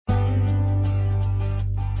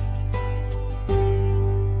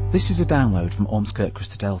This is a download from Ormskirk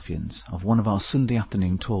Christadelphians of one of our Sunday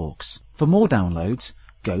afternoon talks. For more downloads,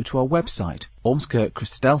 go to our website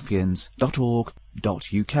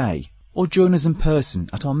ormskirkchristadelphians.org.uk or join us in person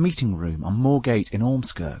at our meeting room on Moorgate in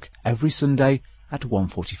Ormskirk every Sunday at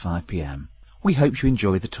 1:45 p.m. We hope you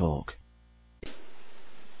enjoy the talk.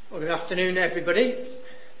 Well, good afternoon, everybody.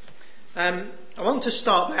 I want to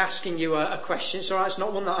start by asking you a question. So it's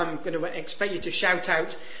not one that I'm going to expect you to shout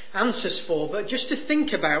out answers for, but just to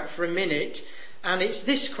think about for a minute. And it's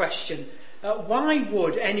this question. Why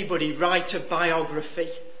would anybody write a biography?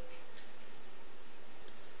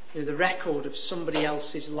 You know, the record of somebody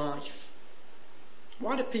else's life.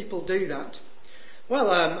 Why do people do that? Well,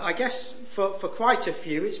 I guess for quite a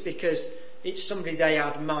few it's because it's somebody they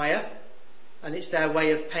admire and it's their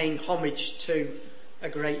way of paying homage to a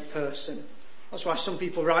great person. That's why some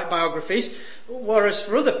people write biographies, whereas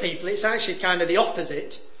for other people it's actually kind of the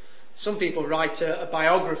opposite. Some people write a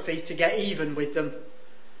biography to get even with them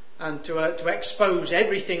and to expose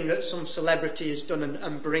everything that some celebrity has done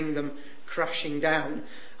and bring them crashing down.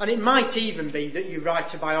 And it might even be that you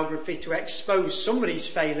write a biography to expose somebody's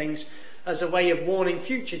failings as a way of warning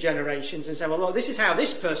future generations and say, well, look, this is how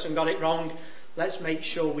this person got it wrong. Let's make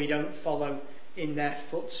sure we don't follow in their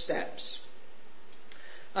footsteps.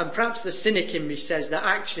 And perhaps the cynic in me says that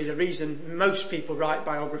actually the reason most people write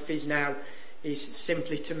biographies now is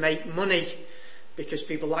simply to make money, because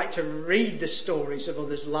people like to read the stories of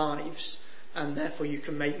others' lives and therefore you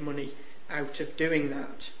can make money out of doing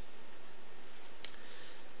that.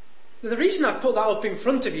 The reason I put that up in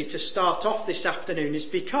front of you to start off this afternoon is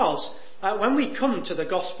because when we come to the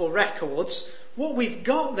Gospel records, what we've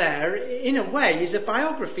got there in a way is a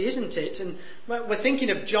biography, isn't it? And we're thinking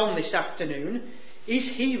of John this afternoon.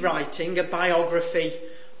 Is he writing a biography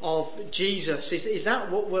of Jesus? Is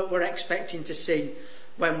that what we're expecting to see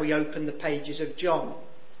when we open the pages of John?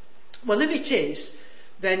 Well, if it is,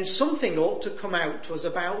 then something ought to come out to us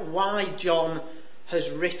about why John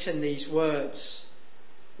has written these words.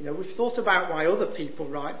 You know, we've thought about why other people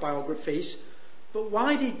write biographies, but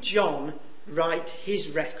why did John write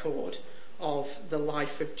his record of the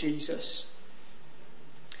life of Jesus?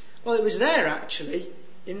 Well, it was there actually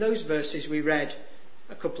in those verses we read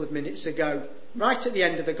a couple of minutes ago, right at the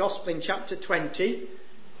end of the Gospel in chapter 20.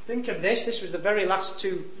 Think of this. This was the very last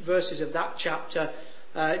two verses of that chapter.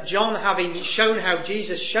 John, having shown how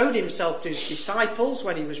Jesus showed himself to his disciples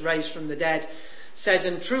when he was raised from the dead, says,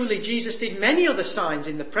 and truly Jesus did many other signs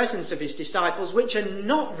in the presence of his disciples which are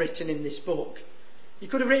not written in this book. He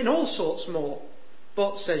could have written all sorts more.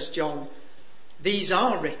 But, says John, these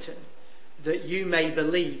are written that you may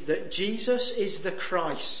believe that Jesus is the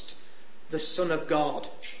Christ, the Son of God,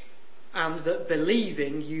 and that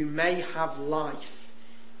believing you may have life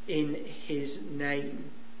in his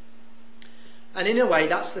name. And in a way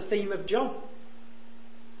that's the theme of John.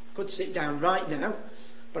 I could sit down right now,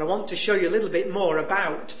 but I want to show you a little bit more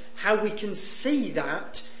about how we can see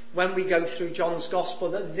that when we go through John's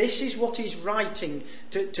Gospel, that this is what he's writing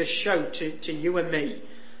to show to you and me,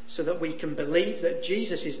 so that we can believe that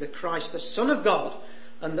Jesus is the Christ, the Son of God,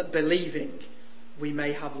 and that believing we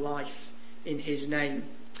may have life in his name.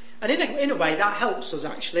 And in a way that helps us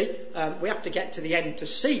actually. We have to get to the end to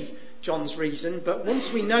see John's reason, but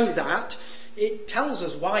once we know that, it tells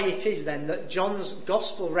us why it is then that John's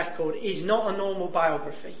Gospel record is not a normal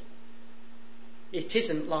biography. It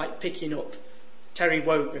isn't like picking up Terry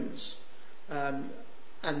Wogan's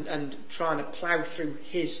and trying to plough through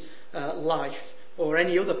his life or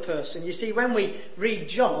any other person. You see, when we read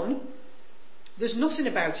John, there's nothing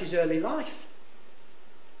about his early life.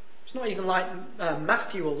 It's not even like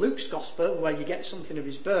Matthew or Luke's Gospel where you get something of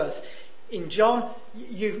his birth. In John,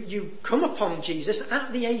 you come upon Jesus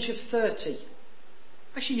at the age of 30.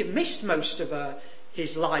 Actually, you've missed most of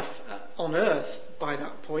his life on earth by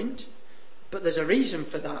that point. But there's a reason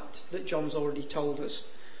for that John's already told us.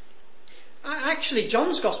 Actually,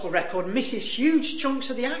 John's Gospel record misses huge chunks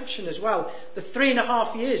of the action as well. The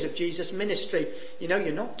 3.5 years of Jesus' ministry, you know,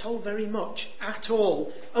 you're not told very much at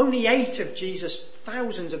all. Only 8 of Jesus'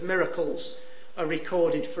 thousands of miracles are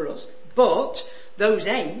recorded for us. But those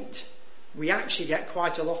 8, we actually get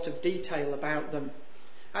quite a lot of detail about them.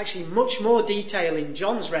 Actually, much more detail in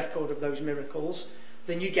John's record of those miracles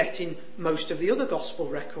than you get in most of the other Gospel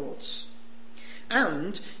records.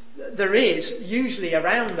 And there is, usually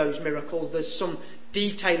around those miracles, there's some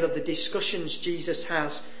detail of the discussions Jesus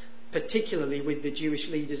has, particularly with the Jewish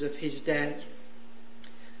leaders of his day.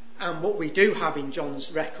 And what we do have in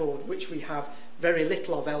John's record, which we have very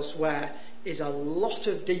little of elsewhere, is a lot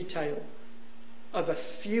of detail of a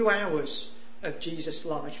few hours of Jesus'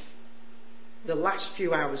 life. The last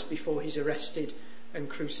few hours before he's arrested and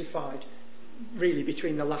crucified, really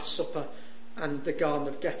between the Last Supper and the Garden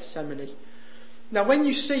of Gethsemane. Now, when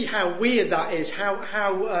you see how weird that is,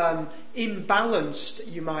 how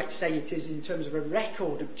imbalanced you might say it is in terms of a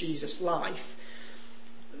record of Jesus' life,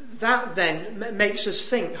 that then makes us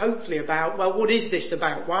think, hopefully, about, well, what is this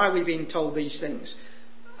about? Why are we being told these things?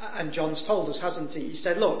 And John's told us, hasn't he? He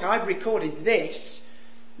said, look, I've recorded these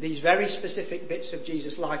very specific bits of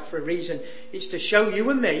Jesus' life for a reason. It's to show you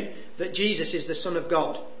and me that Jesus is the Son of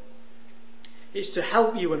God. It's to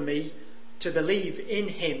help you and me to believe in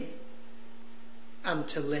him and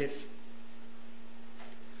to live.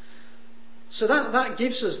 So that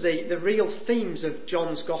gives us the real themes of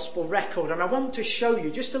John's Gospel record. And I want to show you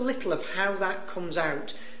just a little of how that comes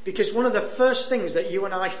out. Because one of the first things that you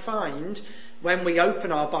and I find when we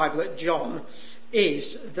open our Bible at John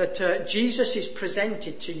is that Jesus is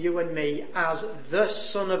presented to you and me as the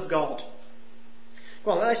Son of God.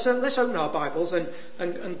 Well, let's open our Bibles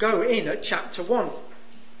and go in at chapter 1.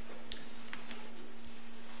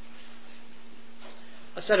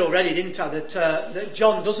 I said already, didn't I, that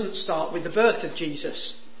John doesn't start with the birth of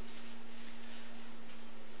Jesus.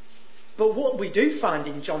 But what we do find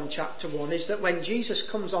in John chapter 1 is that when Jesus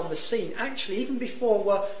comes on the scene, actually even before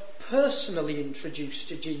we're personally introduced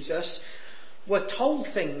to Jesus, we're told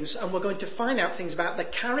things and we're going to find out things about the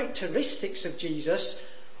characteristics of Jesus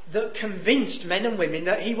that convinced men and women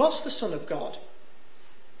that he was the Son of God.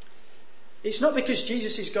 It's not because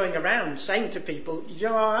Jesus is going around saying to people, you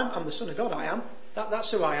know, I'm the Son of God, I am.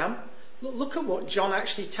 That's who I am. Look at what John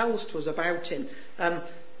actually tells to us about him.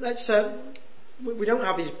 We don't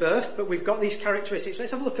have his birth, but we've got these characteristics.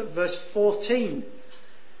 Let's have a look at verse 14.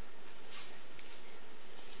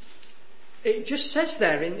 It just says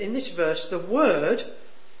there in this verse, the Word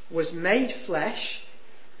was made flesh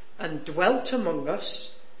and dwelt among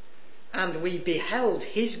us, and we beheld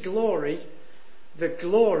his glory, the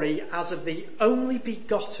glory as of the only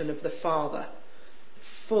begotten of the Father,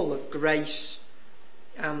 full of grace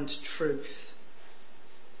and truth.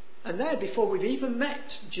 And there, before we've even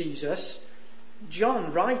met Jesus,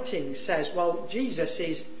 John writing says, well,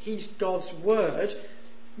 he's God's Word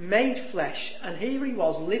made flesh, and here he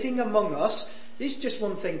was living among us. This is just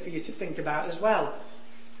one thing for you to think about as well.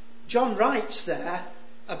 John writes there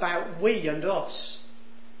about we and us.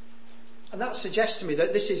 And that suggests to me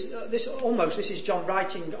that this is John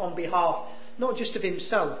writing on behalf not just of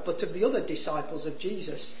himself, but of the other disciples of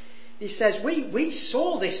Jesus. He says, we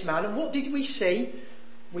saw this man, and what did we see?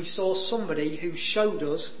 We saw somebody who showed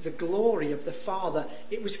us the glory of the Father.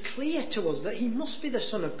 It was clear to us that he must be the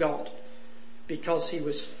Son of God, because he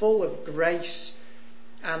was full of grace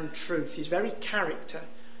and truth. His very character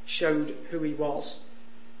showed who he was.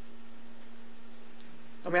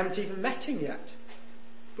 And we haven't even met him yet.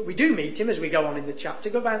 But we do meet him as we go on in the chapter.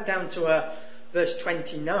 Go back down to verse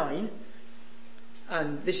 29.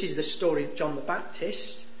 And this is the story of John the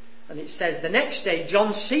Baptist. And it says, the next day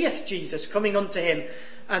John seeth Jesus coming unto him,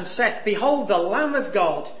 and saith, behold, the Lamb of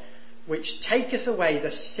God, which taketh away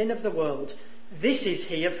the sin of the world. This is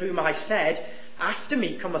he of whom I said, after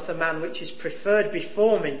me cometh a man which is preferred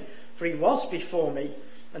before me, for he was before me,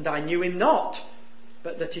 and I knew him not,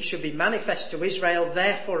 but that he should be manifest to Israel.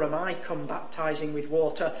 Therefore am I come baptizing with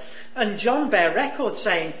water. And John bare record,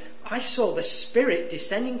 saying, I saw the Spirit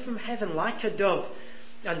descending from heaven like a dove,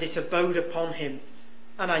 and it abode upon him.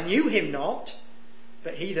 And I knew him not,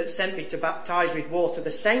 but he that sent me to baptize with water,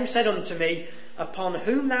 the same said unto me, upon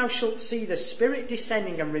whom thou shalt see the Spirit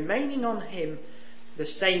descending and remaining on him, the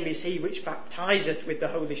same is he which baptizeth with the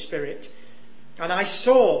Holy Spirit. And I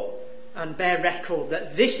saw and bear record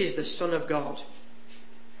that this is the Son of God.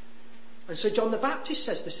 And so John the Baptist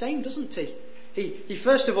says the same, doesn't he? He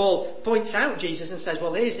first of all points out Jesus and says,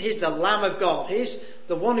 well, here's the Lamb of God. Here's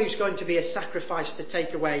the one who's going to be a sacrifice to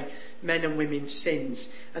take away men and women's sins.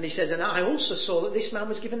 And he says, and I also saw that this man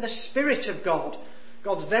was given the Spirit of God,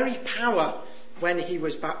 God's very power, when he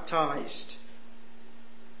was baptized.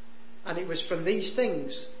 And it was from these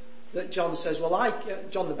things that John says,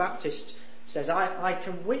 John the Baptist says, I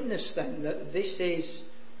can witness then that this is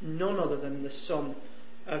none other than the Son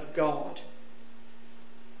of God.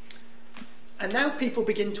 And now people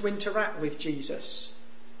begin to interact with Jesus.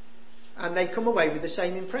 And they come away with the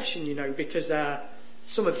same impression, because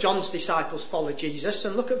some of John's disciples follow Jesus.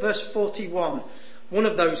 And look at verse 41. One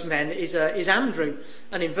of those men is Andrew.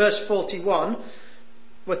 And in verse 41,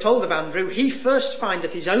 we're told of Andrew, he first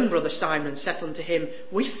findeth his own brother Simon, and saith unto him,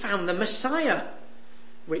 we found the Messiah,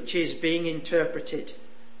 which is being interpreted,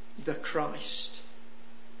 the Christ.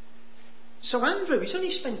 So Andrew, he's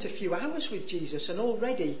only spent a few hours with Jesus, and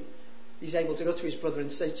already he's able to go to his brother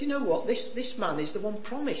and say, do you know what? This man is the one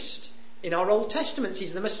promised In our Old Testaments,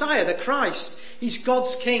 he's the Messiah, the Christ. He's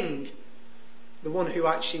God's King, the one who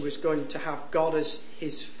actually was going to have God as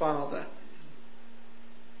his Father.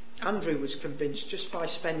 Andrew was convinced just by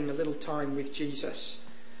spending a little time with Jesus.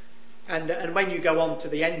 And when you go on to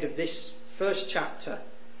the end of this first chapter,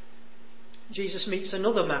 Jesus meets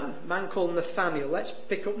another man, a man called Nathanael. Let's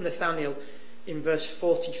pick up Nathanael in verse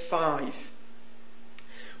 45.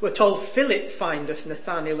 We're told, Philip findeth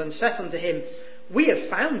Nathanael and saith unto him, We have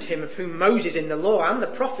found him of whom Moses in the law and the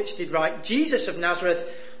prophets did write, Jesus of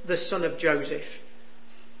Nazareth, the son of Joseph.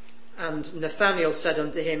 And Nathanael said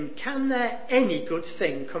unto him, Can there any good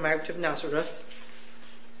thing come out of Nazareth?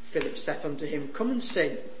 Philip saith unto him, Come and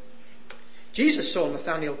see. Jesus saw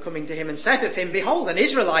Nathanael coming to him and saith of him, Behold, an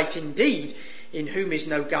Israelite indeed, in whom is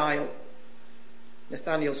no guile.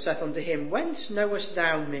 Nathanael saith unto him, Whence knowest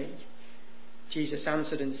thou me? Jesus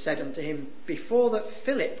answered and said unto him, Before that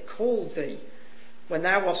Philip called thee, when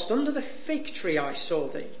thou wast under the fig tree, I saw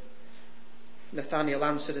thee. Nathanael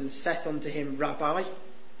answered and saith unto him, Rabbi,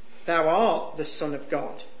 thou art the Son of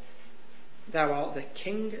God. Thou art the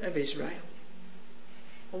King of Israel.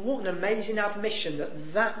 And what an amazing admission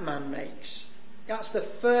that man makes. That's the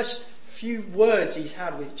first few words he's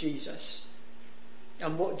had with Jesus.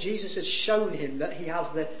 And what Jesus has shown him, that he has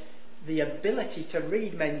the ability to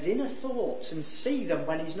read men's inner thoughts and see them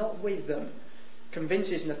when he's not with them,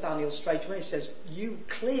 convinces Nathanael straight away. He says, You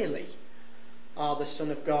clearly are the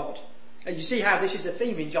Son of God. And you see how this is a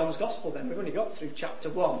theme in John's Gospel then. We've only got through chapter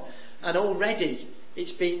 1. And already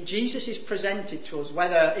Jesus is presented to us,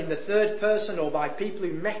 whether in the third person or by people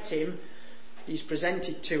who met him, he's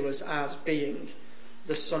presented to us as being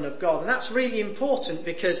the Son of God. And that's really important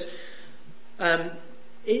because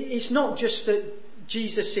it's not just that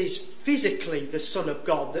Jesus is physically the Son of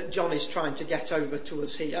God that John is trying to get over to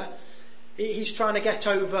us here. He's trying to get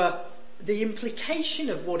over the implication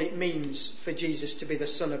of what it means for Jesus to be the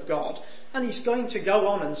Son of God. And he's going to go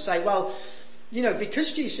on and say, well,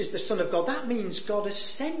 because Jesus is the Son of God, that means God has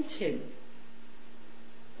sent him.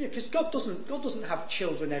 Because God doesn't have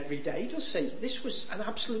children every day, does he? This was an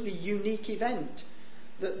absolutely unique event.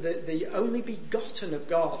 That the only begotten of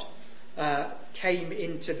God came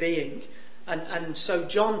into being. And so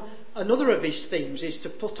John, another of his themes is to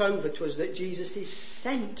put over to us that Jesus is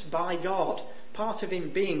sent by God. Part of him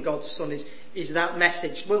being God's Son is that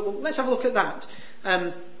message. Well, let's have a look at that.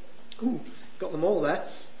 Got them all there.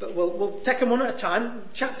 But we'll take them one at a time.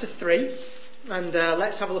 Chapter 3, and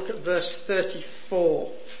let's have a look at verse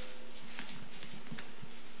 34.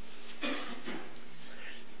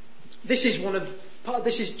 This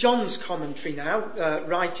is John's commentary now,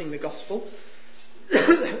 writing the Gospel.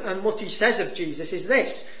 And what he says of Jesus is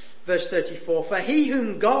this, verse 34, For he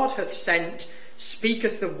whom God hath sent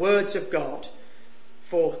speaketh the words of God,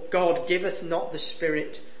 for God giveth not the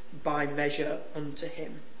Spirit by measure unto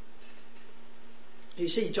him. You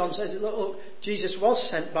see, John says, look, Jesus was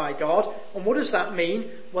sent by God. And what does that mean?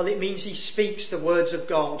 Well, it means he speaks the words of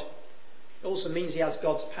God. It also means he has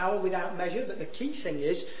God's power without measure. But the key thing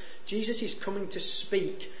is, Jesus is coming to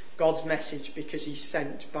speak God's message because he's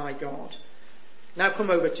sent by God. Now come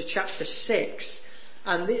over to chapter 6.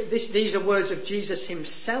 And these are words of Jesus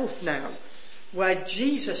himself now, where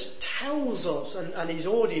Jesus tells us and his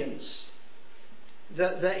audience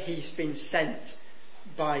that he's been sent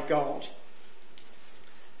by God.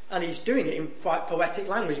 And he's doing it in quite poetic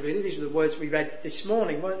language, really. These were the words we read this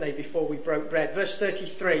morning, weren't they, before we broke bread. Verse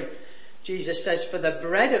 33, Jesus says, For the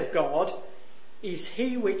bread of God is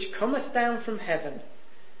he which cometh down from heaven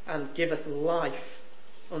and giveth life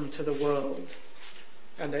unto the world.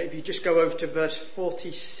 And if you just go over to verse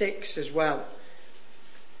 46 as well.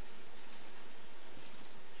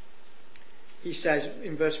 He says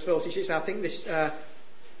in verse 46, I think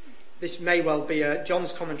this may well be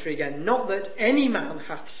John's commentary again. Not that any man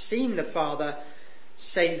hath seen the Father,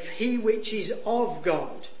 save he which is of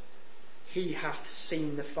God. He hath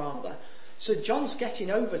seen the Father. So John's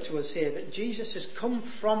getting over to us here that Jesus has come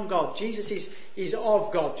from God. Jesus is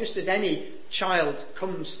of God, just as any child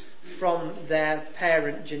comes from their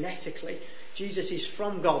parent genetically. Jesus is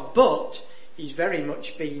from God, but he's very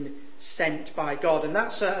much been sent by God. And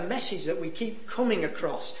that's a message that we keep coming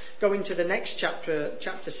across. Going to the next chapter,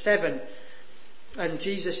 chapter 7. And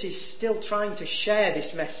Jesus is still trying to share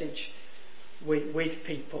this message with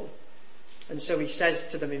people. And so he says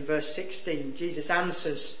to them in verse 16, Jesus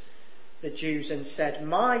answers the Jews and said,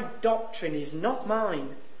 My doctrine is not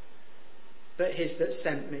mine, but his that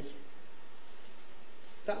sent me.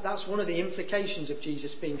 That's one of the implications of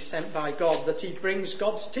Jesus being sent by God, that he brings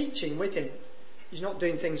God's teaching with him. He's not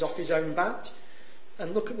doing things off his own bat.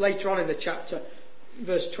 And look at later on in the chapter,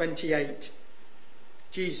 verse 28.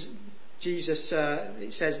 Jesus,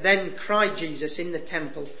 it says, then cried Jesus in the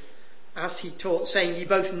temple as he taught, saying, ye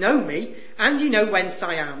both know me, and ye know whence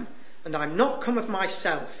I am, and I'm not come of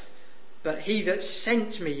myself, but he that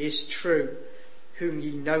sent me is true, whom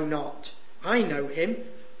ye know not. I know him,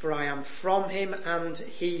 for I am from him, and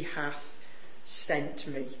he hath sent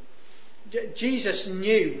me. Jesus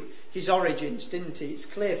knew his origins, didn't he? It's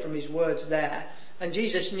clear from his words there. And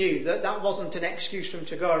Jesus knew that that wasn't an excuse for him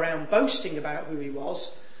to go around boasting about who he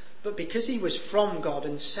was, but because he was from God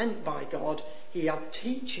and sent by God, he had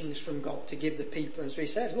teachings from God to give the people. And so he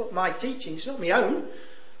says, look, my teaching's not my own.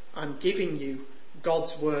 I'm giving you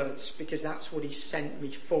God's words because that's what he sent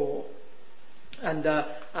me for. And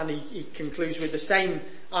he concludes with the same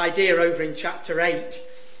idea over in chapter 8,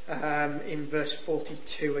 in verse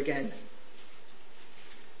 42 again.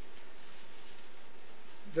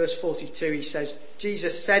 Verse 42, he says,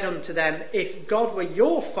 Jesus said unto them, if God were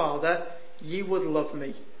your Father, ye would love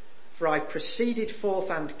me. For I proceeded forth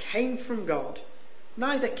and came from God.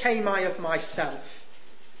 Neither came I of myself,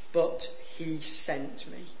 but he sent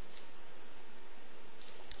me.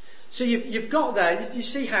 So you've got there, you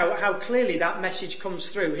see how clearly that message comes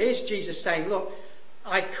through. Here's Jesus saying, look,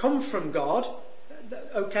 I come from God.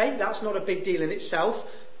 Okay, that's not a big deal in itself.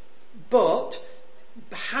 But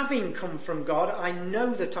having come from God, I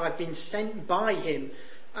know that I've been sent by him.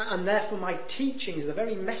 And therefore my teachings, the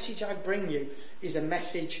very message I bring you, is a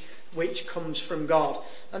message which comes from God.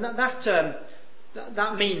 And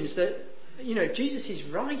that means that, if Jesus is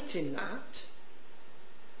right in that,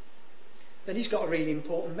 then he's got a really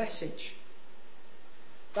important message.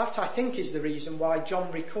 That, I think, is the reason why John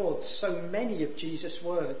records so many of Jesus'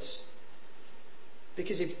 words.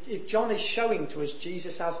 Because if John is showing to us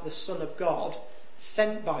Jesus as the Son of God,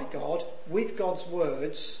 sent by God, with God's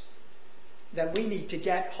words, then we need to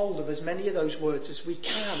get hold of as many of those words as we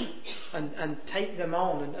can and take them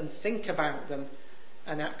on and think about them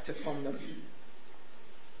and act upon them.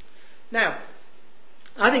 Now,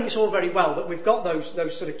 I think it's all very well that we've got those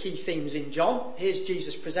sort of key themes in John. Here's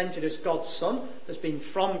Jesus presented as God's Son, as being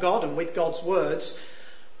from God and with God's words.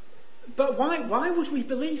 But why would we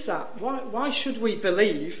believe that? Why should we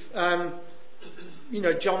believe, John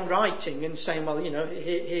writing and saying, well,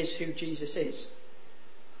 here's who Jesus is?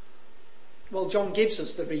 Well, John gives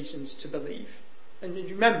us the reasons to believe. And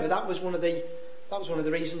remember, that was one of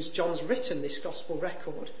the reasons John's written this gospel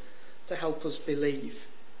record, to help us believe.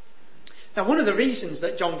 Now, one of the reasons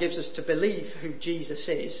that John gives us to believe who Jesus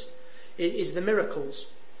is the miracles.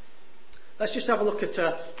 Let's just have a look at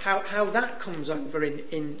how that comes over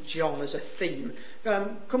in John as a theme.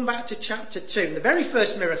 Come back to chapter 2. The very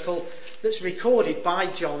first miracle that's recorded by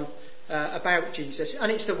John about Jesus,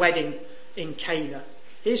 and it's the wedding in Cana.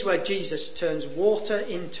 Here's where Jesus turns water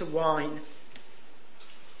into wine.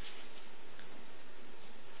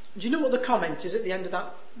 Do you know what the comment is at the end of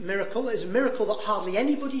that miracle? It's a miracle that hardly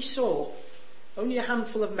anybody saw. Only a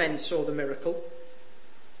handful of men saw the miracle.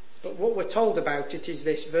 But what we're told about it is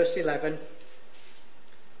this, verse 11.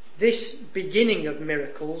 This beginning of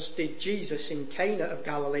miracles did Jesus in Cana of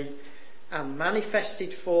Galilee, and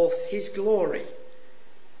manifested forth his glory,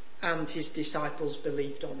 and his disciples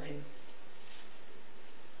believed on him.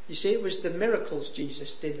 You see, it was the miracles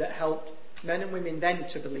Jesus did that helped men and women then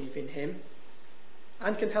to believe in him,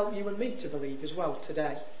 and can help you and me to believe as well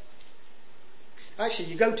today. Actually,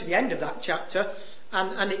 you go to the end of that chapter,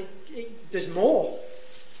 and there's more.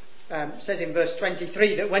 It says in verse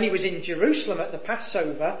 23 that when he was in Jerusalem at the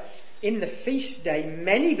Passover, in the feast day,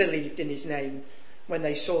 many believed in his name when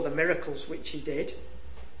they saw the miracles which he did.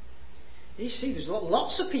 You see, there's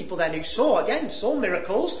lots of people then who saw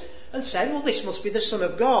miracles and said, well, this must be the Son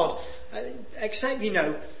of God. Except,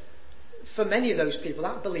 for many of those people,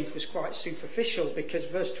 that belief was quite superficial, because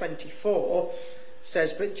verse 24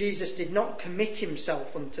 says, but Jesus did not commit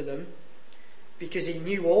himself unto them, because he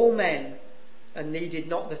knew all men, and needed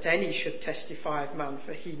not that any should testify of man,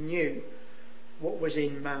 for he knew what was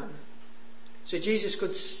in man. So Jesus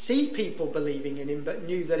could see people believing in him, but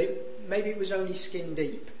knew that maybe it was only skin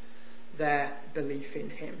deep, their belief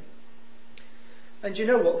in him. And you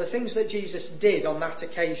know what? The things that Jesus did on that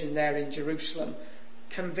occasion there in Jerusalem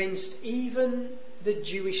convinced even the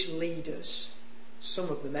Jewish leaders, some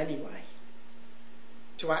of them anyway,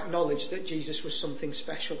 to acknowledge that Jesus was something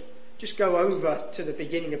special. Just go over to the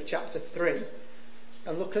beginning of chapter 3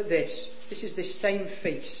 and look at this. This is this same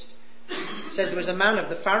feast. It says there was a man of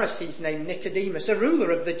the Pharisees named Nicodemus, a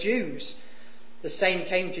ruler of the Jews. The same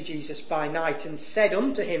came to Jesus by night and said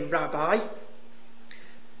unto him, Rabbi,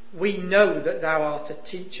 we know that thou art a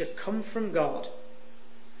teacher come from God,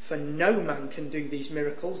 for no man can do these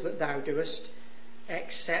miracles that thou doest,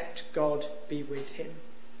 except God be with him.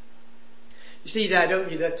 You see there,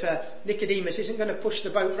 don't you, that Nicodemus isn't going to push the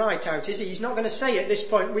boat right out, is he? He's not going to say at this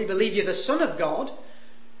point, we believe you're the Son of God.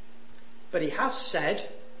 But he has said,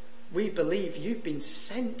 we believe you've been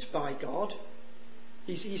sent by God.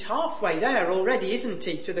 He's halfway there already, isn't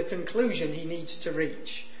he, to the conclusion he needs to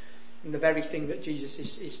reach. And the very thing that Jesus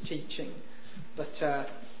is teaching. But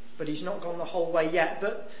he's not gone the whole way yet.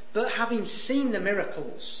 But having seen the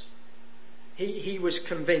miracles, he was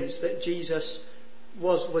convinced that Jesus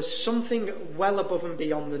was something well above and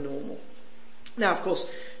beyond the normal. Now, of course,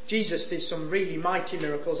 Jesus did some really mighty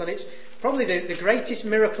miracles, and it's probably the greatest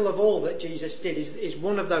miracle of all that Jesus did is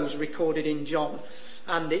one of those recorded in John.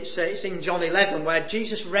 And it's in John 11 where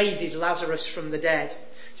Jesus raises Lazarus from the dead.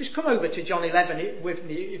 Just come over to John 11 with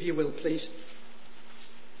me, if you will, please.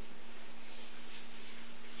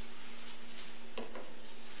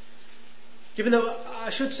 Given that, I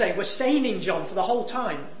should say, we're staying in John for the whole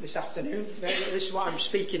time this afternoon. This is what I'm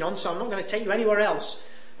speaking on, so I'm not going to take you anywhere else.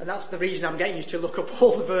 And that's the reason I'm getting you to look up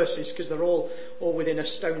all the verses, because they're all within a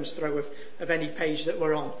stone's throw of any page that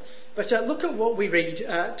we're on. But look at what we read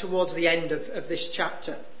towards the end of this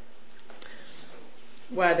chapter,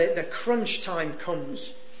 where the crunch time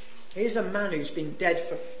comes. Here's a man who's been dead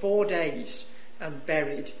for 4 days and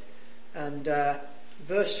buried. And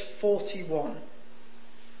verse 41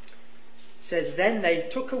 says, Then they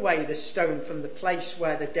took away the stone from the place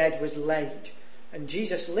where the dead was laid. And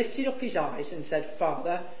Jesus lifted up his eyes and said,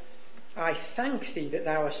 Father, I thank thee that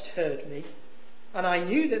thou hast heard me, and I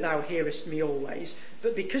knew that thou hearest me always,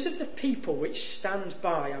 but because of the people which stand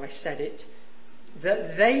by I said it,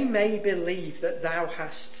 that they may believe that thou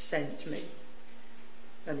hast sent me.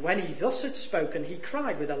 And when he thus had spoken, he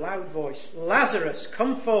cried with a loud voice, Lazarus,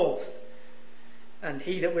 come forth. And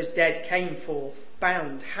he that was dead came forth,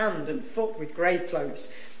 bound hand and foot with grave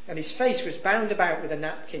clothes, and his face was bound about with a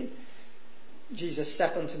napkin. Jesus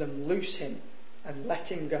saith unto them, Loose him, and let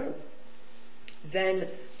him go. Then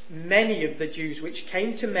many of the Jews which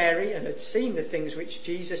came to Mary and had seen the things which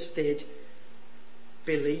Jesus did,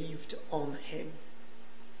 believed on him.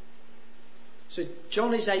 So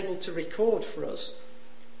John is able to record for us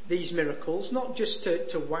these miracles, not just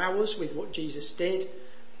to wow us with what Jesus did,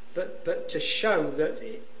 but to show that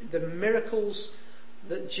the miracles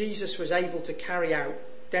that Jesus was able to carry out,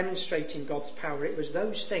 demonstrating God's power, it was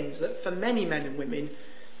those things that for many men and women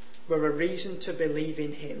were a reason to believe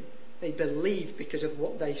in him. They believed because of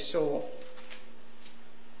what they saw.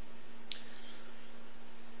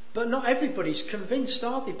 But not everybody's convinced,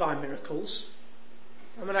 are they, by miracles?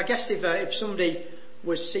 I mean, I guess if somebody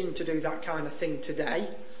was seen to do that kind of thing today,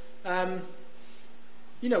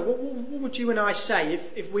 what would you and I say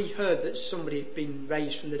if we heard that somebody had been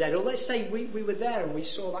raised from the dead? Or let's say we were there and we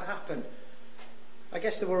saw that happen. I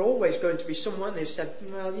guess there were always going to be someone who said,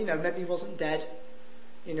 well, maybe he wasn't dead.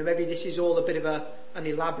 Maybe this is all a bit of an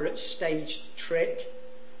elaborate staged trick.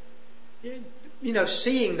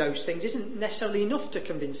 Seeing those things isn't necessarily enough to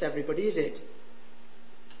convince everybody, is it?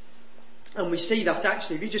 And we see that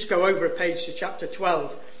actually, if you just go over a page to chapter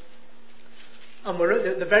 12, and we're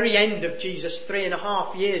at the very end of Jesus'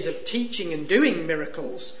 3.5 years of teaching and doing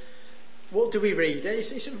miracles, what do we read?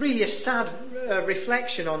 It's really a sad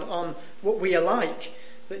reflection on what we are like,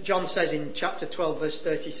 that John says in chapter 12 verse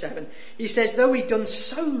 37. He says, Though he'd done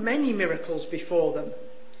so many miracles before them,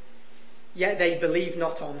 yet they believed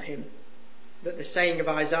not on him, that the saying of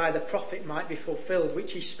Isaiah the prophet might be fulfilled,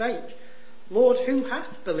 which he spake, Lord, who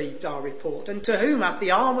hath believed our report? And to whom hath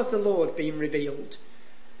the arm of the Lord been revealed?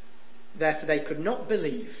 Therefore they could not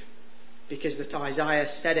believe, because that Isaiah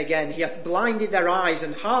said again, He hath blinded their eyes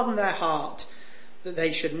and hardened their heart, that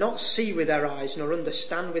they should not see with their eyes, nor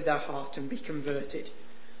understand with their heart, and be converted,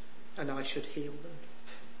 and I should heal them.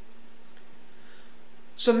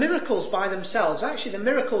 So miracles by themselves, actually the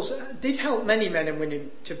miracles did help many men and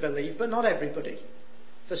women to believe, but not everybody.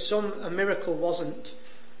 For some, a miracle wasn't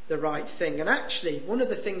the right thing. And actually, one of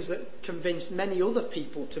the things that convinced many other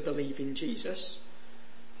people to believe in Jesus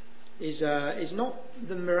is not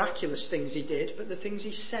the miraculous things he did, but the things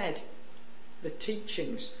he said, the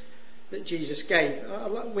teachings that Jesus gave.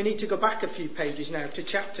 We need to go back a few pages now to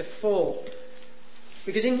chapter 4.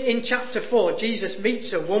 Because in chapter 4, Jesus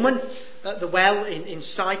meets a woman at the well in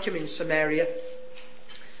Sychar in Samaria.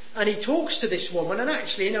 And he talks to this woman, and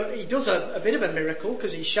actually, he does a bit of a miracle,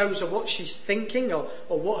 because he shows her what she's thinking or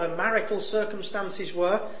what her marital circumstances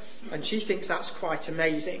were. And she thinks that's quite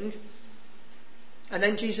amazing. And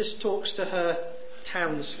then Jesus talks to her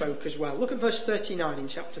townsfolk as well. Look at verse 39 in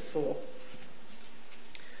chapter 4.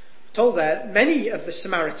 Told there, many of the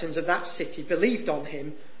Samaritans of that city believed on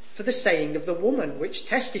him for the saying of the woman, which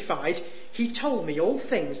testified, He told me all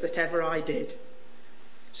things that ever I did.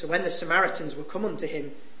 So when the Samaritans were come unto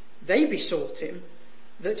him, they besought him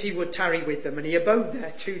that he would tarry with them, and he abode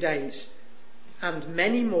there 2 days. And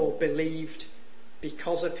many more believed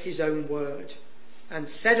because of his own word, and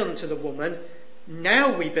said unto the woman,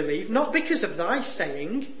 Now we believe, not because of thy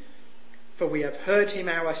saying, for we have heard him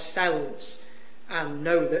ourselves, and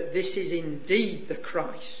know that this is indeed the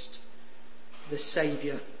Christ, the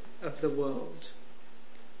Saviour of the world.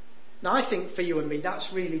 Now I think for you and me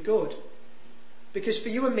that's really good. Because for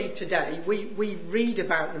you and me today, we read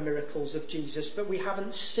about the miracles of Jesus, but we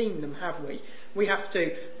haven't seen them, have we? We have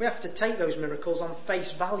to take those miracles on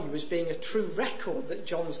face value as being a true record that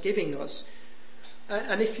John's giving us.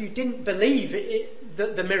 And if you didn't believe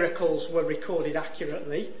that the miracles were recorded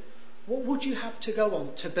accurately, what would you have to go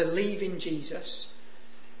on to believe in Jesus?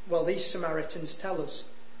 Well, these Samaritans tell us.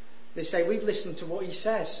 They say, we've listened to what he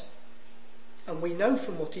says. And we know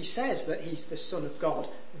from what he says that he's the Son of God,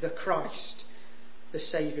 the Christ, the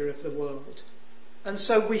Saviour of the world. And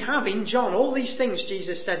so we have in John all these things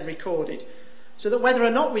Jesus said recorded, so that whether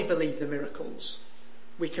or not we believe the miracles,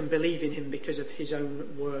 we can believe in him because of his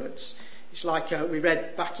own words. It's like we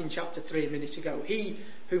read back in chapter 3 a minute ago. He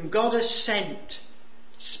whom God has sent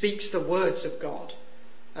speaks the words of God,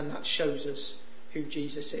 and that shows us who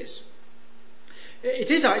Jesus is.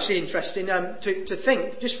 It is actually interesting to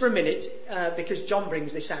think, just for a minute, because John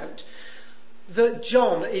brings this out, that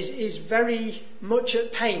John is very much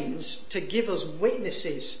at pains to give us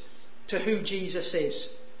witnesses to who Jesus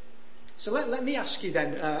is. So let me ask you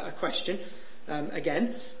then a question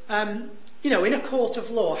again. In a court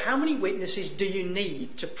of law, how many witnesses do you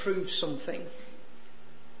need to prove something?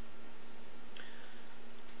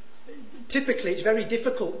 Typically, it's very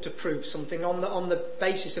difficult to prove something on the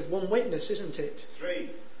basis of one witness, isn't it?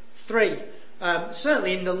 Three.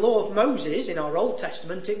 Certainly in the law of Moses, in our Old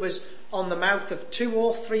Testament, it was on the mouth of 2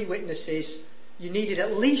 or 3 witnesses. You needed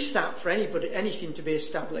at least that for anything to be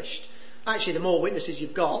established. Actually, the more witnesses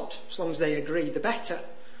you've got, as long as they agree, the better.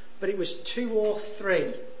 But it was 2 or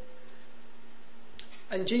 3.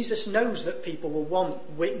 And Jesus knows that people will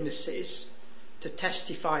want witnesses to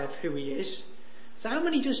testify of who he is. So how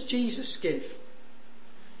many does Jesus give?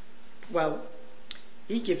 Well,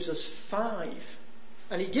 he gives us 5.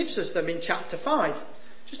 And he gives us them in chapter 5.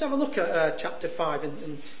 Just have a look at chapter 5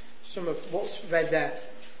 and some of what's read there.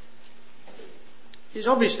 It's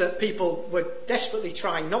obvious that people were desperately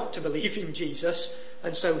trying not to believe in Jesus,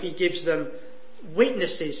 and so he gives them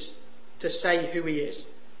witnesses to say who he is.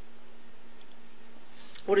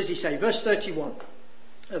 What does he say? Verse 31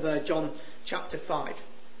 of John chapter 5.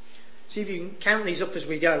 See if you can count these up as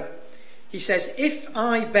we go. He says, If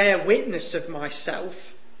I bear witness of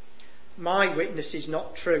myself, my witness is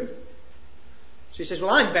not true. So he says,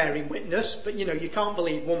 well, I'm bearing witness, but you can't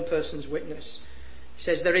believe one person's witness. He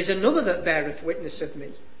says, there is another that beareth witness of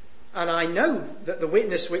me, and I know that the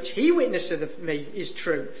witness which he witnesseth of me is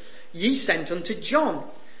true. Ye sent unto John,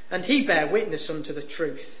 and he bare witness unto the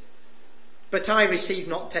truth. But I receive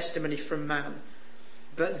not testimony from man,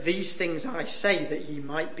 but these things I say that ye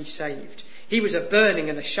might be saved. He was a burning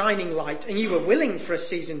and a shining light, and ye were willing for a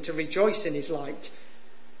season to rejoice in his light.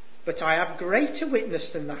 But I have greater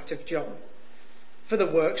witness than that of John. For the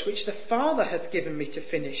works which the Father hath given me to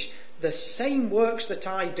finish, the same works that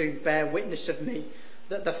I do bear witness of me,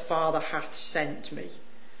 that the Father hath sent me.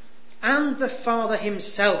 And the Father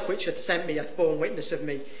himself which hath sent me hath borne witness of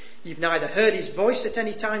me. Ye have neither heard his voice at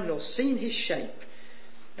any time, nor seen his shape.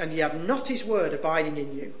 And ye have not his word abiding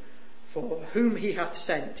in you. For whom he hath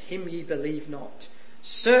sent, him ye believe not.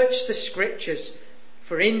 Search the Scriptures,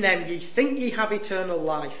 for in them ye think ye have eternal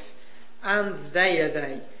life, and they are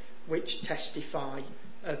they which testify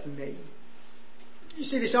of me. You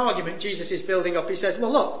see this argument Jesus is building up. He says,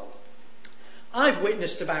 well, look, I've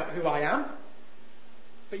witnessed about who I am,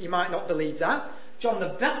 but you might not believe that. John the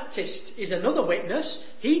Baptist is another witness.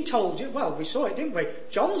 He told you, well, we saw it, didn't we?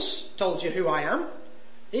 John's told you who I am.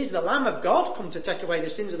 He's the Lamb of God, come to take away the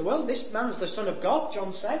sins of the world. This man's the Son of God,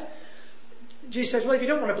 John said. Jesus says, well, if you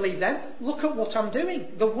don't want to believe them, look at what I'm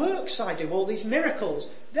doing. The works I do, all these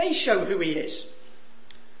miracles, they show who he is.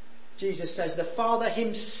 Jesus says, the Father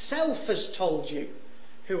himself has told you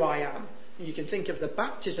who I am. And you can think of the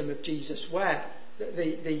baptism of Jesus, where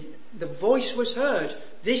the voice was heard.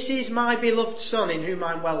 This is my beloved Son, in whom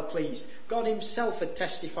I'm well pleased. God himself had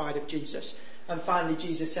testified of Jesus. And finally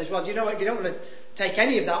Jesus says, well, do you know what? If you don't want to take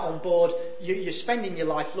any of that on board, you're spending your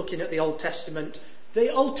life looking at the Old Testament.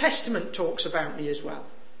 The Old Testament talks about me as well.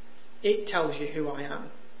 It tells you who I am.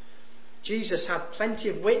 Jesus had plenty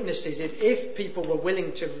of witnesses if people were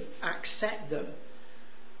willing to accept them.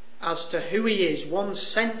 as to who he is, one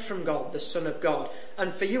sent from God, the Son of God.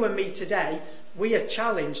 And for you and me today, we are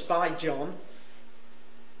challenged by John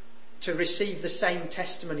to receive the same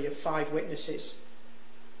testimony of 5 witnesses.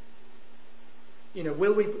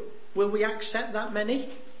 Will we accept that many?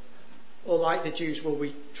 Or like the Jews, will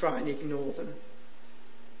we try and ignore them?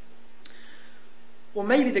 Well,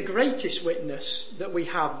 maybe the greatest witness that we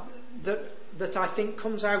have that I think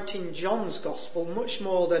comes out in John's Gospel much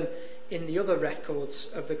more than in the other records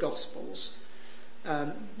of the Gospels,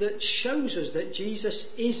 that shows us that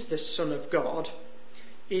Jesus is the Son of God,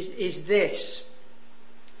 is this: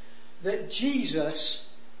 that Jesus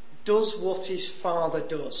does what his Father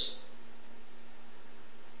does.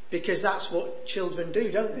 Because that's what children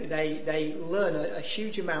do, don't they? They learn a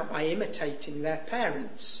huge amount by imitating their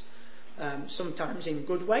parents. Sometimes in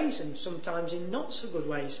good ways and sometimes in not so good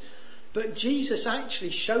ways. But Jesus actually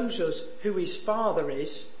shows us who his Father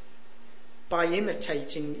is by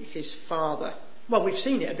imitating his Father. Well, we've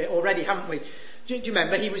seen it a bit already, haven't we? Do you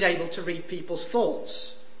remember he was able to read people's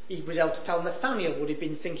thoughts? He was able to tell Nathaniel what he'd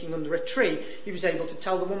been thinking under a tree. He was able to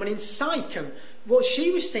tell the woman in Sychem what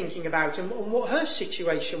she was thinking about and what her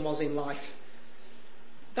situation was in life.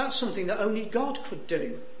 That's something that only God could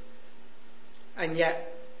do. And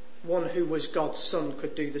yet, one who was God's Son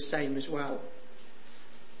could do the same as well.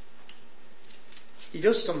 He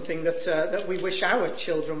does something that we wish our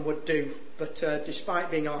children would do, but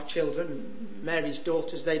despite being our children, Mary's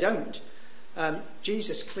daughters, they don't.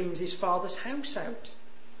 Jesus cleans his Father's house out.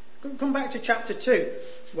 Come back to chapter 2,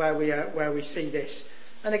 where we see this.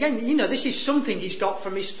 And again, this is something he's got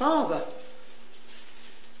from his Father.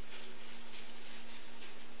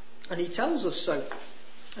 And he tells us so.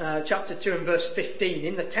 Chapter 2 and verse 15,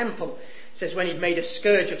 in the temple, it says, when he'd made a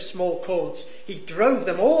scourge of small cords, he drove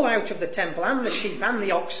them all out of the temple, and the sheep and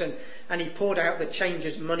the oxen, and he poured out the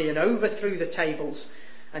changers' money and overthrew the tables.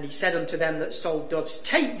 And he said unto them that sold doves,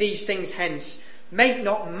 take these things hence, make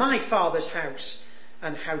not my Father's house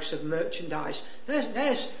an house of merchandise.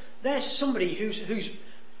 There's somebody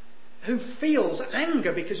who feels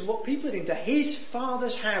anger because of what people are doing to his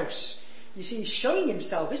Father's house. You see, he's showing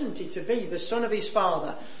himself, isn't he, to be the Son of his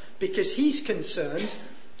Father, because he's concerned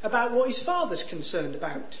about what his Father's concerned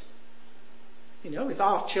about. If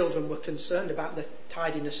our children were concerned about the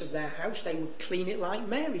tidiness of their house, they would clean it like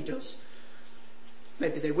Mary does.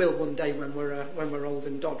 Maybe they will one day when we're old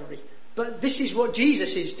and doddery. But this is what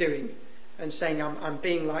Jesus is doing, and saying, I'm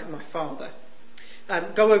being like my Father.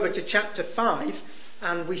 Go over to chapter 5,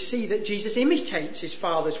 and we see that Jesus imitates his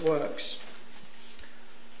Father's works.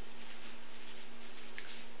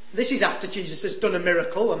 This is after Jesus has done a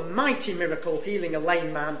miracle, a mighty miracle, healing a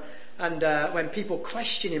lame man. And when people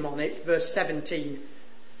question him on it, verse 17,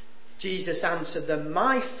 Jesus answered them,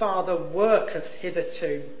 my Father worketh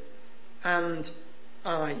hitherto, and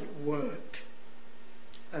I work.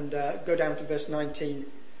 And go down to verse 19.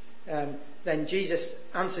 Then Jesus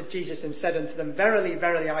answered Jesus and said unto them, verily,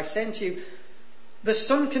 verily, I say unto you, the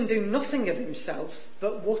Son can do nothing of himself,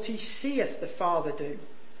 but what he seeth the Father do.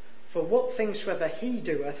 For what things soever he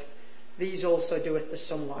doeth, these also doeth the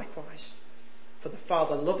Son likewise. For the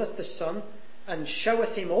Father loveth the Son, and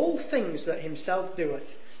showeth him all things that himself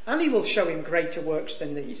doeth, and he will show him greater works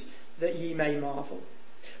than these, that ye may marvel.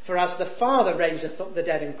 For as the Father raiseth up the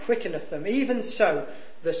dead and quickeneth them, even so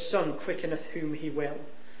the Son quickeneth whom he will.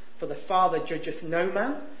 For the Father judgeth no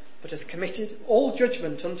man, but hath committed all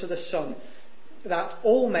judgment unto the Son, that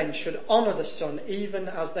all men should honour the Son, even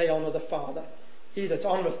as they honour the Father. He that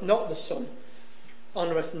honoureth not the Son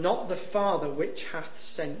honoureth not the Father which hath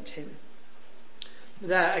sent him.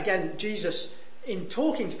 There again, Jesus, in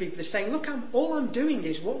talking to people, is saying, look, all I'm doing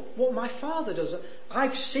is what my Father does.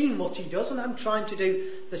 I've seen what he does, and I'm trying to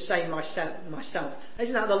do the same myself.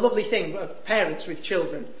 Isn't that the lovely thing of parents with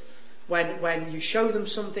children? When you show them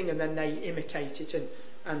something and then they imitate it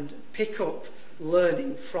and pick up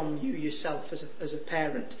learning from you yourself as a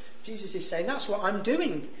parent. Jesus is saying, that's what I'm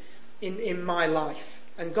doing in my life.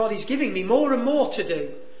 And God is giving me more and more to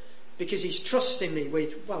do, because he's trusting me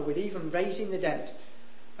with even raising the dead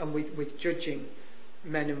and with judging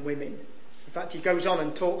men and women. In fact, he goes on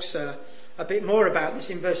and talks a bit more about this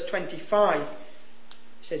in verse 25.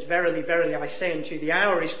 He says, verily, verily, I say unto you, the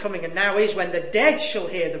hour is coming, and now is, when the dead shall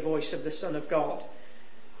hear the voice of the Son of God,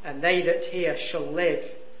 and they that hear shall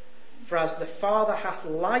live. For as the Father hath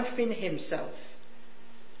life in himself,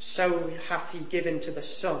 so hath he given to the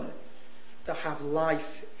Son to have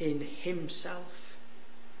life in himself.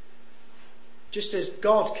 Just as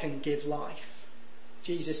God can give life,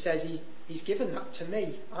 Jesus says he's given that to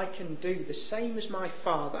me. I can do the same as my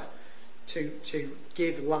Father to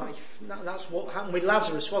give life. That's what happened with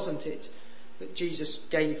Lazarus, wasn't it? that Jesus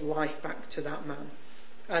gave life back to that man.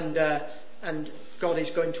 And God is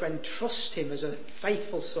going to entrust him as a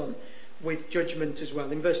faithful son with judgment as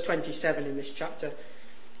well. In verse 27 in this chapter,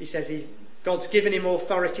 he says God's given him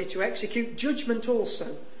authority to execute judgment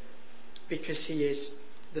also, because he is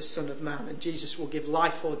the Son of Man. And Jesus will give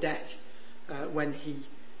life or death when he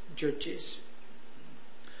judges.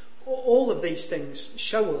 All of these things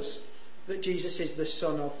show us that Jesus is the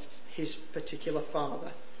Son of his particular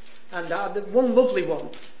Father. And the one lovely one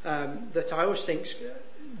that I always think's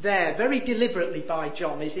there very deliberately by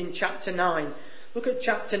John is in chapter 9. Look at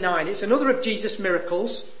chapter 9. It's another of Jesus'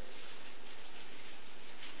 miracles.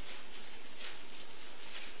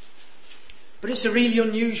 But it's a really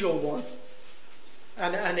unusual one.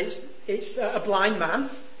 And it's a blind man.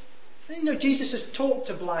 You know, Jesus has talked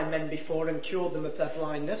to blind men before and cured them of their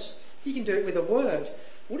blindness. He can do it with a word.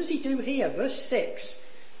 What does he do here? Verse 6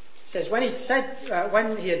 says, when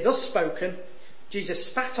he had thus spoken, Jesus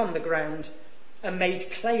spat on the ground and made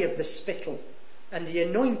clay of the spittle, and he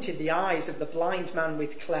anointed the eyes of the blind man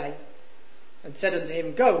with clay, and said unto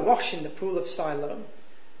him, Go, wash in the pool of Siloam,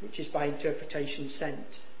 which is by interpretation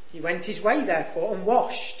sent. He went his way, therefore, and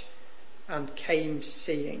washed, and came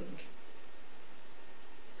seeing.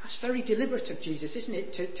 That's very deliberate of Jesus, isn't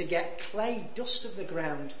it? To get clay, dust of the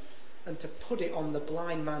ground, and to put it on the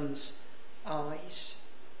blind man's eyes.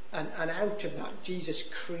 And out of that, Jesus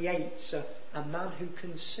creates a man who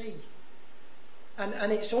can see.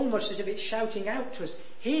 And it's almost as if it's shouting out to us,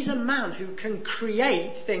 here's a man who can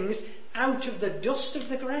create things out of the dust of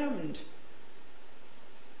the ground.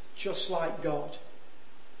 Just like God.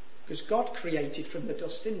 Because God created from the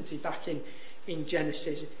dust, didn't he, back in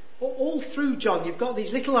Genesis. All through John, you've got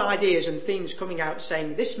these little ideas and themes coming out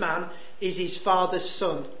saying this man is his father's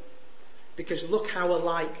son. Because look how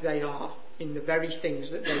alike they are in the very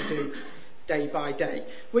things that they do day by day.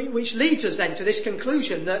 Which leads us then to this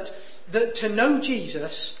conclusion that to know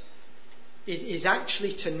Jesus is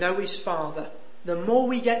actually to know his Father. The more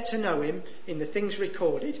we get to know him in the things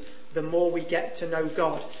recorded, the more we get to know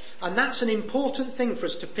God. And that's an important thing for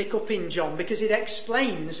us to pick up in John, because it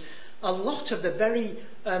explains a lot of the very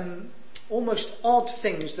almost odd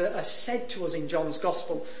things that are said to us in John's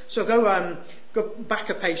Gospel. So go back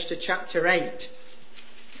a page to chapter 8,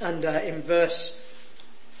 and in verse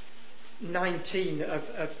 19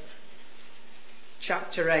 of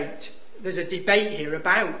chapter 8, there's a debate here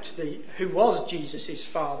about who was Jesus'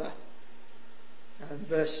 father.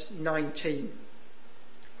 Verse 19,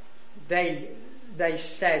 they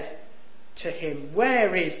said to him,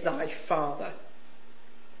 Where is thy father?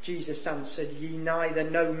 Jesus answered, Ye neither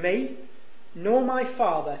know me nor my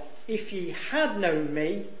Father. If ye had known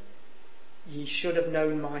me, ye should have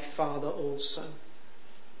known my Father also.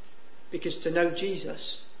 Because to know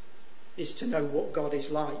Jesus is to know what God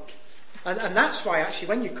is like. And that's why actually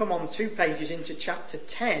when you come on 2 pages into chapter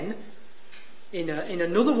 10, in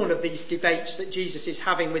another one of these debates that Jesus is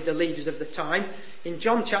having with the leaders of the time, in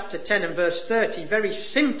John chapter 10 and verse 30, very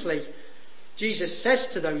simply, Jesus says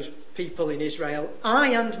to those people in Israel, I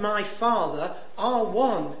and my Father are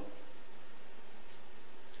one.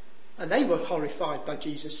 And they were horrified by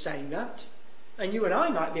Jesus saying that. And you and I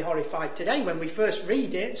might be horrified today when we first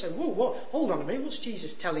read it and say, whoa, hold on a minute, what's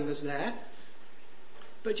Jesus telling us there?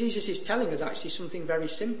 But Jesus is telling us actually something very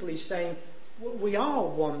simple. He's saying we are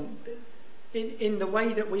one in the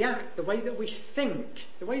way that we act, the way that we think,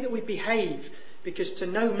 the way that we behave, because to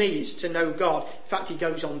know me is to know God. In fact, he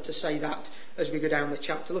goes on to say that as we go down the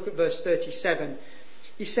chapter. Look at verse 37.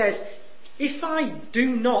 He says, If I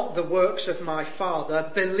do not the works of my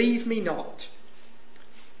Father, believe me not.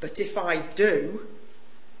 But if I do,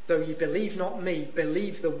 though ye believe not me,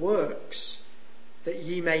 believe the works, that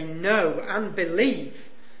ye may know and believe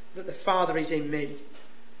that the Father is in me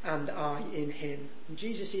and I in him. And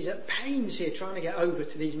Jesus is at pains here trying to get over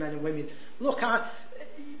to these men and women. Look,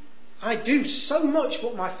 I do so much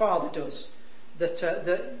what my Father does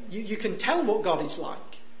that you can tell what God is like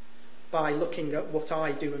by looking at what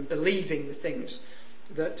I do and believing the things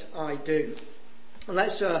that I do. And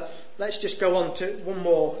let's just go on to one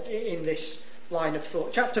more in this line of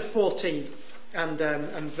thought. Chapter 14 and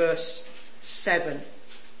verse 7.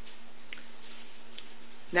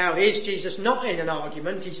 Now here's Jesus not in an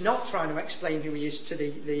argument. He's not trying to explain who he is to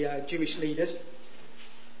the Jewish leaders.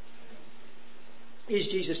 Here's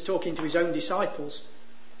Jesus talking to his own disciples.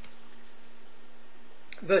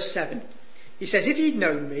 Verse 7. He says, If ye'd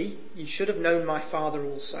known me, ye should have known my Father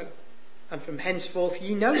also. And from henceforth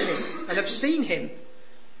ye know him, and have seen him.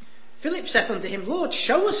 Philip saith unto him, Lord,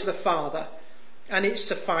 show us the Father, and it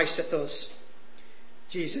sufficeth us.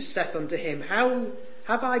 Jesus saith unto him, How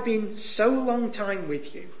have I been so long time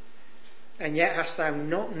with you, and yet hast thou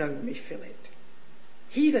not known me, Philip?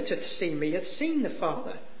 He that hath seen me hath seen the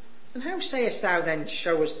Father. And how sayest thou then,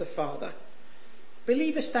 show us the Father?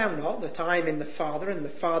 Believest thou not that I am in the Father, and the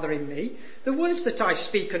Father in me? The words that I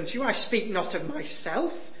speak unto you, I speak not of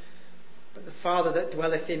myself, but the Father that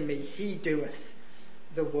dwelleth in me, he doeth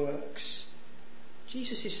the works.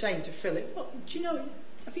 Jesus is saying to Philip, do you know,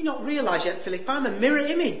 have you not realised yet, Philip, I'm a mirror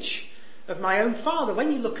image of my own Father.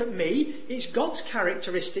 When you look at me, it's God's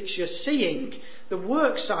characteristics you're seeing. The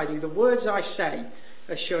works I do, the words I say,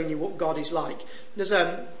 are showing you what God is like. There's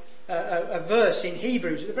a verse in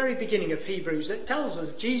Hebrews, at the very beginning of Hebrews, that tells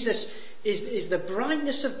us Jesus is the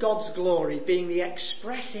brightness of God's glory, being the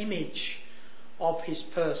express image of his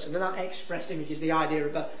person. And that express image is the idea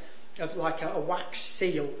of like a wax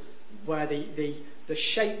seal, where the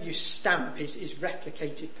shape you stamp is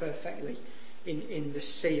replicated perfectly in the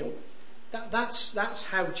seal. That's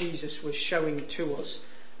how Jesus was showing to us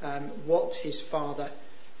what his Father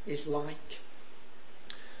is like.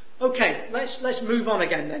 Okay, let's move on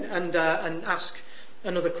again then and ask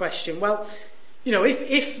another question. Well, you know,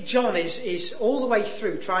 if John is all the way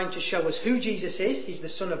through trying to show us who Jesus is, he's the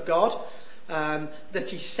Son of God, that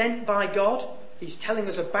he's sent by God, he's telling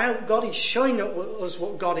us about God, he's showing us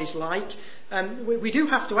what God is like, we do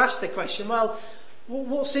have to ask the question, well,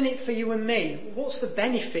 what's in it for you and me? What's the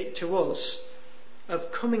benefit to us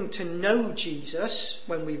of coming to know Jesus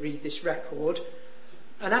when we read this record,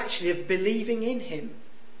 and actually of believing in him?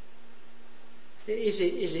 Is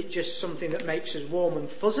it just something that makes us warm and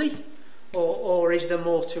fuzzy, or is there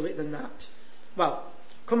more to it than that? Well,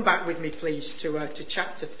 come back with me please to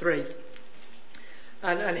chapter 3.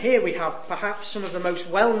 And here we have perhaps some of the most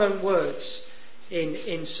well-known words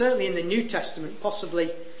in certainly in the New Testament,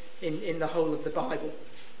 possibly in the whole of the Bible.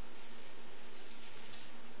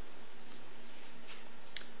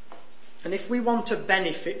 And if we want to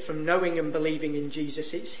benefit from knowing and believing in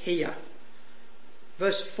Jesus, it's here.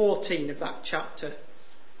 Verse 14 of that chapter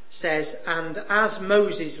says, "And as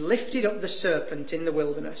Moses lifted up the serpent in the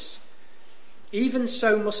wilderness, even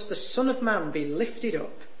so must the Son of Man be lifted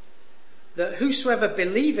up, that whosoever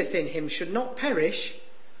believeth in him should not perish,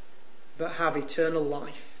 but have eternal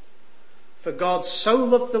life. For God so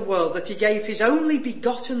loved the world that he gave his only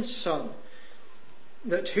begotten Son,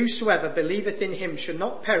 that whosoever believeth in him should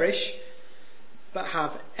not perish, but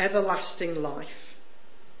have everlasting life.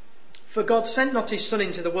 For God sent not his Son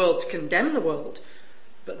into the world to condemn the world,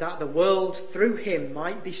 but that the world through him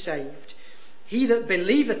might be saved. He that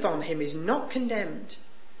believeth on him is not condemned,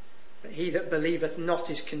 but he that believeth not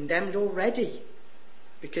is condemned already,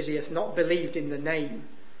 because he hath not believed in the name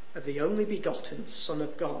of the only begotten Son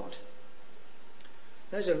of God."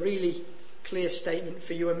 There's a really clear statement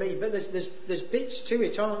for you and me, but there's bits to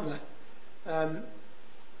it, aren't there?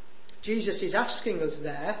 Jesus is asking us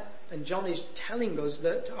there, and John is telling us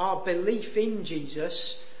that our belief in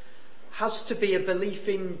Jesus has to be a belief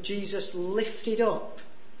in Jesus lifted up,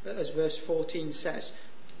 as verse 14 says,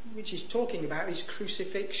 which is talking about his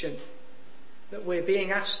crucifixion. That we're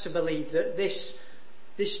being asked to believe that this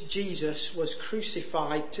Jesus was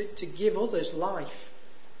crucified to give others life.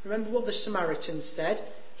 Remember what the Samaritans said?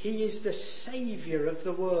 He is the Saviour of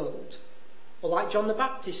the world. Or like John the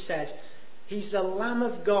Baptist said, he's the Lamb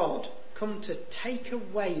of God, come to take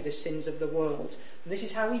away the sins of the world. And this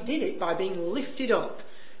is how he did it, by being lifted up,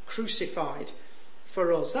 crucified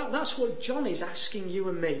for us. That's what John is asking you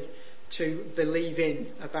and me to believe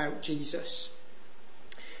in about Jesus.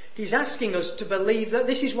 He's asking us to believe that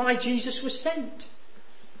this is why Jesus was sent.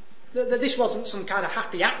 That this wasn't some kind of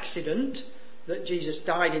happy accident, that Jesus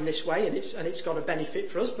died in this way and it's got a benefit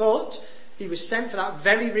for us, but he was sent for that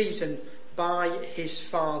very reason by his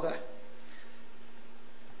Father.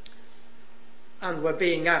 And we're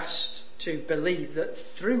being asked to believe that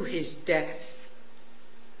through his death,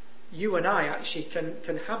 you and I actually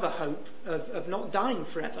can have a hope of not dying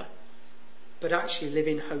forever, but actually live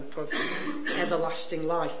in hope of everlasting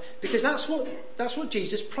life. Because that's what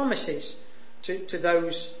Jesus promises to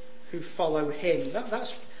those who follow him.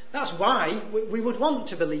 That's why we would want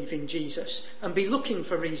to believe in Jesus and be looking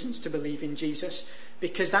for reasons to believe in Jesus,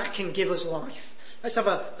 because that can give us life. Let's have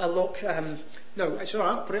a look. No, it's all right,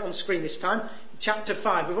 I'll put it on screen this time. Chapter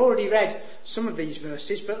 5. We've already read some of these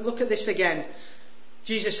verses, but look at this again.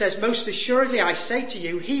 Jesus says, "Most assuredly I say to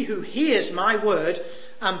you, he who hears my word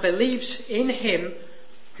and believes in him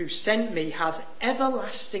who sent me has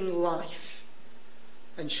everlasting life,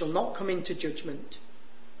 and shall not come into judgment,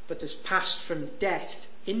 but has passed from death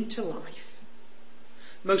into life.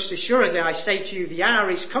 Most assuredly I say to you, the hour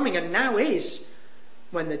is coming, and now is,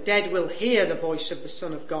 when the dead will hear the voice of the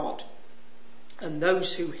Son of God, and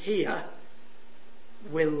those who hear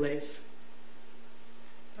will live."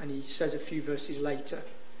 And he says a few verses later,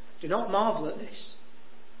 "Do not marvel at this,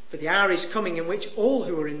 for the hour is coming in which all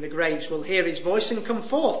who are in the graves will hear his voice and come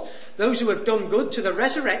forth, those who have done good to the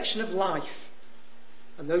resurrection of life,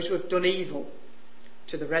 and those who have done evil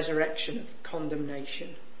to the resurrection of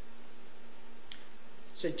condemnation."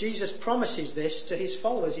 So Jesus promises this to his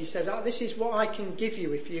followers. He says, this is what I can give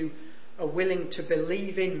you if you are willing to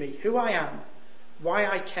believe in me, who I am, why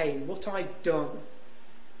I came, what I've done,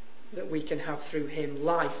 that we can have through him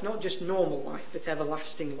life, not just normal life, but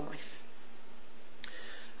everlasting life.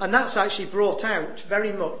 And that's actually brought out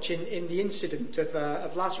very much in the incident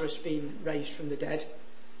of Lazarus being raised from the dead.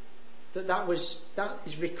 That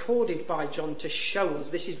is recorded by John to show us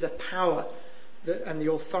this is the power and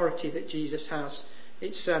the authority that Jesus has.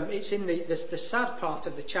 It's in the sad part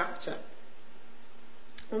of the chapter.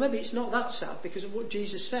 Or maybe it's not that sad because of what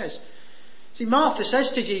Jesus says. See, Martha says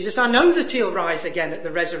to Jesus, "I know that he'll rise again at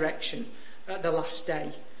the resurrection at the last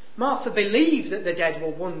day." Martha believed that the dead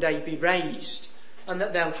will one day be raised and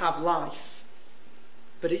that they'll have life.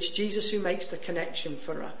 But it's Jesus who makes the connection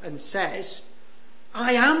for her and says,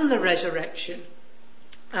 "I am the resurrection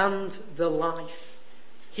and the life.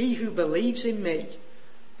 He who believes in me,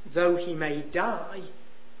 though he may die,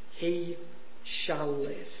 he shall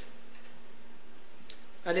live."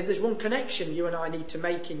 And if there's one connection you and I need to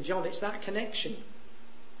make in John, it's that connection.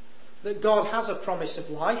 That God has a promise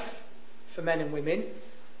of life for men and women,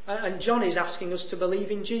 and John is asking us to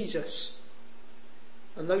believe in Jesus.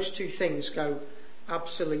 And those two things go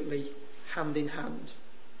absolutely hand in hand.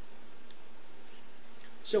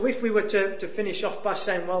 So if we were to finish off by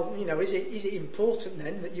saying, well, is it important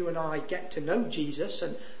then that you and I get to know Jesus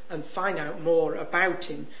and find out more about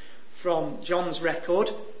him from John's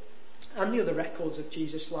record and the other records of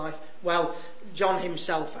Jesus' life? Well, John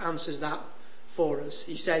himself answers that for us.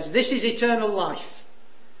 He says, "This is eternal life,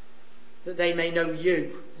 that they may know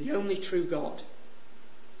you, the only true God,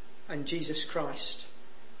 and Jesus Christ,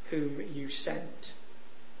 whom you sent."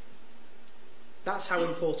 That's how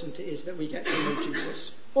important it is that we get to know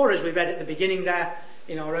Jesus. Or as we read at the beginning there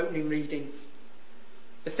in our opening reading,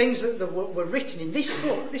 the things that were written in this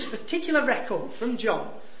book, this particular record from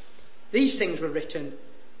John, these things were written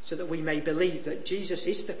so that we may believe that Jesus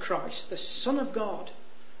is the Christ, the Son of God,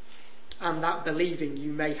 and that believing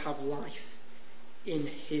you may have life in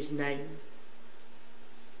his name.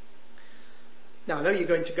 Now, I know you're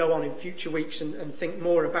going to go on in future weeks and think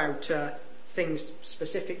more about things,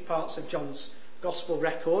 specific parts of John's Gospel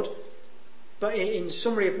record. But in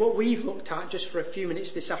summary of what we've looked at just for a few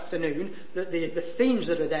minutes this afternoon, the themes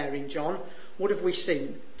that are there in John, what have we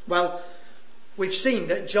seen? Well, we've seen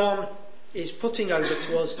that John is putting over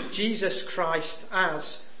to us Jesus Christ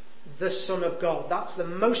as the Son of God. That's the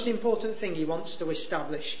most important thing he wants to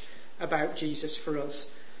establish about Jesus for us.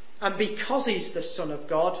 And because he's the Son of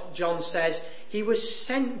God, John says, he was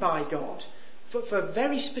sent by God for a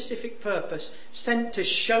very specific purpose, sent to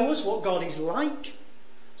show us what God is like,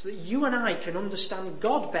 so that you and I can understand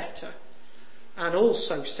God better, and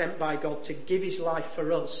also sent by God to give his life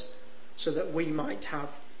for us, so that we might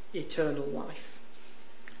have eternal life.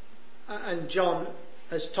 And John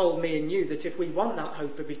has told me and you that if we want that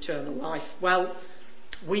hope of eternal life, well,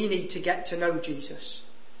 we need to get to know Jesus.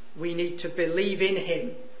 We need to believe in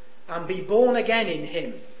him and be born again in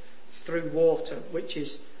him through water, which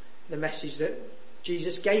is the message that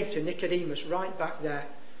Jesus gave to Nicodemus right back there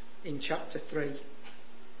in chapter 3.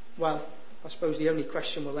 Well, I suppose the only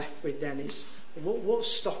question we're left with then is, what's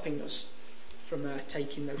stopping us from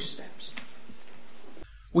taking those steps?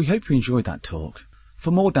 We hope you enjoyed that talk.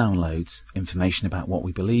 For more downloads, information about what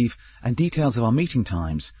we believe, and details of our meeting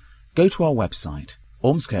times, go to our website,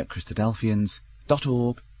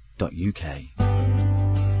 ormskirkchristadelphians.org.uk.